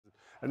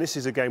And this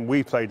is a game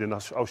we played in.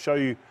 I'll show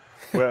you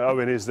where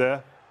Owen is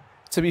there.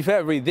 To be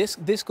fair, Reed,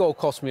 this goal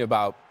cost me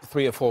about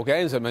 3 or 4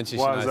 games at Manchester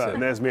United. Why is that?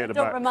 And there's me at the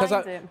Don't back.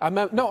 remind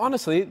him. No,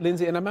 honestly,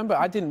 Lindsay, and I remember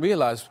I didn't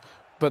realise,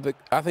 but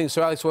I think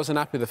Sir Alex wasn't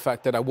happy with the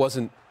fact that I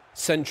wasn't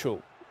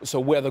central, so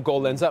where the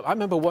goal ends up. I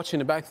remember watching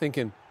it back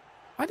thinking,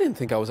 I didn't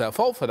think I was at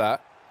fault for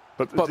that.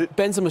 But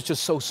Benzema's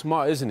just so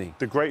smart, isn't he?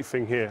 The great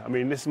thing here, I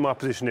mean, this is my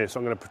position here, so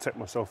I'm going to protect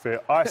myself here.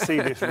 I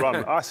see this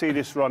run. I see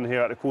this run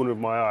here at the corner of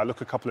my eye. I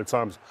look a couple of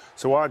times.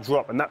 So I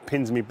drop, and that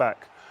pins me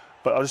back.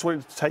 But I just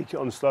wanted to take it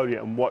on slowly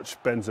and watch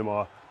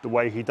Benzema, the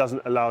way he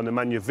doesn't allow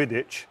Nemanja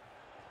Vidic,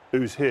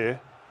 who's here,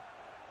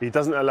 he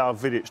doesn't allow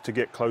Vidic to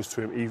get close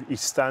to him. He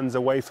stands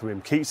away from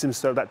him, keeps him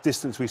so that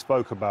distance we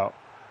spoke about.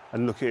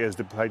 And look at it as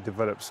the play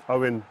develops.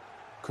 Owen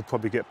could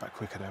probably get back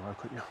quicker there,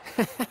 couldn't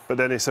you? But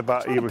then it's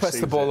about he receives press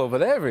the ball over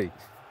there, Reed.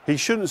 He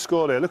shouldn't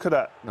score there. Look at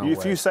that.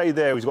 If you say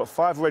there, he's got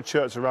 5 red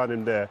shirts around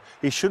him there.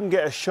 He shouldn't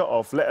get a shot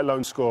off, let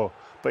alone score.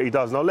 But he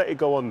does. And I'll let it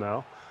go on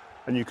now,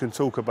 and you can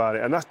talk about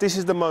it. And this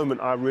is the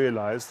moment I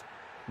realised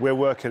we're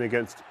working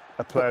against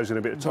a player who's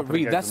going to be at the top of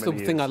the game. That's the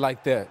thing I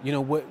like there. You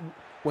know,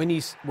 when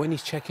he's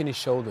checking his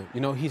shoulder,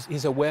 you know,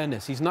 his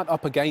awareness. He's not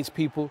up against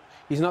people.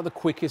 He's not the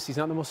quickest. He's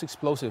not the most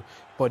explosive,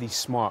 but he's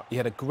smart. He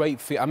had a great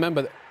feel. I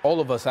remember all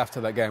of us after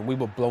that game, we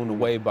were blown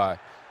away by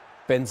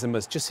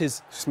Benzema's, just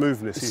his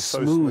smoothness. He's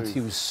so smooth.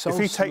 He was so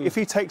smooth. If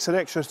he takes an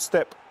extra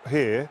step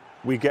here,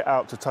 we get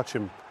out to touch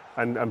him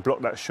and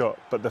block that shot.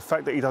 But the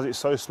fact that he does it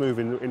so smooth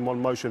in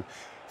one motion,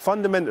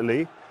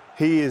 fundamentally,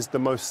 he is the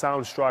most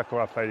sound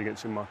striker I've played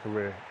against in my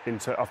career.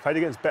 I've played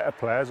against better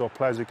players or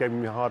players who gave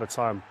me a harder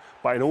time.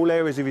 But in all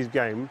areas of his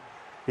game,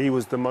 he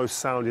was the most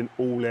sound in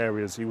all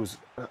areas. He was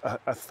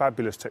a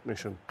fabulous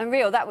technician. And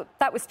Rio,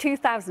 that was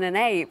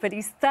 2008, but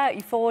he's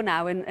 34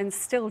 now and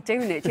still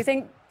doing it. Do you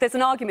think there's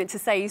an argument to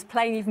say he's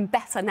playing even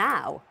better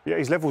now? Yeah,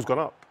 his level's gone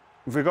up.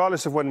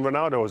 Regardless of when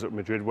Ronaldo was at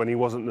Madrid, when he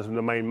wasn't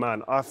the main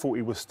man, I thought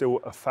he was still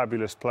a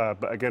fabulous player.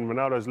 But again,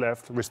 Ronaldo's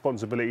left,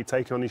 responsibility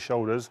taken on his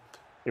shoulders,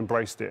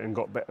 embraced it and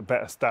got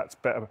better stats,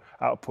 better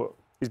output.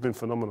 He's been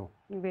phenomenal.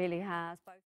 He really has.